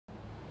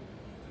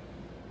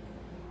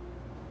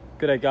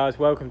G'day guys,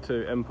 welcome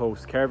to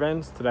Impulse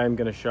Caravans. Today I'm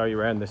going to show you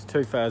around this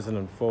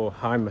 2004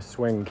 Hymer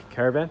Swing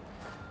Caravan.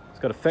 It's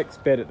got a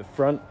fixed bed at the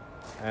front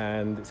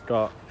and it's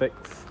got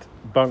fixed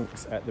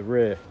bunks at the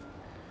rear.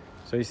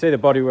 So you see the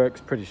bodywork's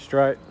pretty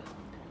straight.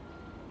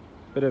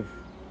 Bit of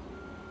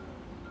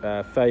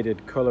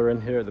faded colour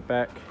in here at the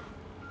back.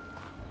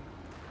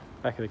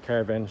 Back of the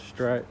caravan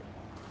straight.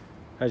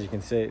 As you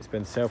can see, it's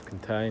been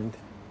self-contained.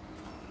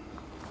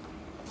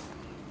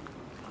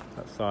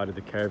 That side of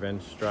the caravan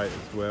straight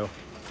as well.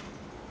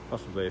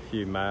 Possibly a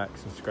few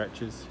marks and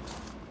scratches.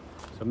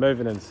 So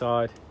moving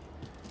inside,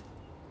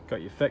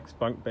 got your fixed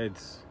bunk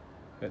beds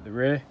at the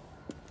rear,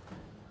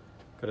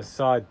 got a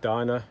side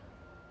diner,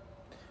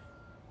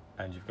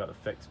 and you've got a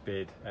fixed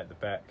bed at the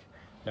back.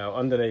 Now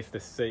underneath the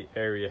seat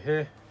area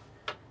here,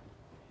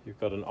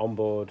 you've got an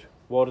onboard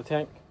water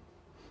tank,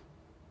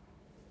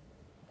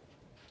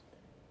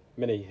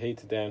 mini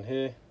heater down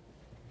here,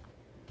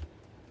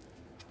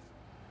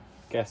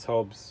 gas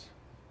hobs,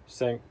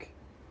 sink.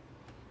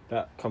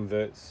 That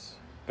converts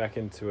back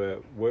into a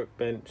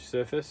workbench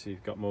surface.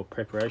 You've got more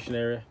preparation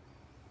area.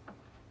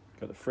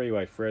 Got the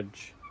freeway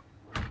fridge.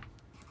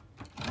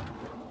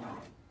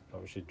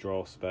 Obviously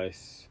drawer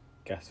space,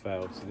 gas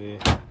valves there.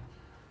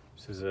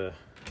 This is a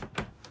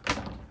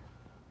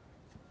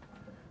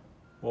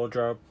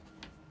wardrobe.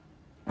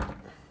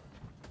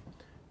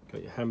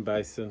 Got your hand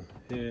basin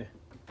here.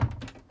 And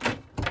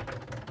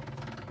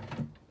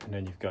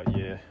then you've got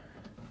your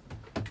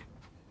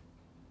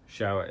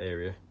shower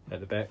area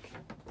at the back.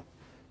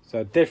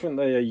 So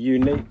definitely a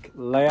unique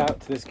layout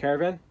to this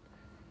caravan.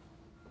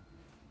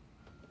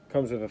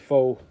 Comes with a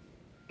full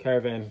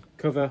caravan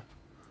cover.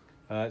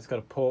 It's got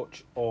a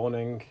porch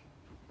awning.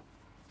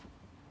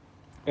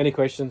 Any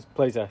questions,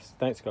 please ask.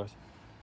 Thanks guys.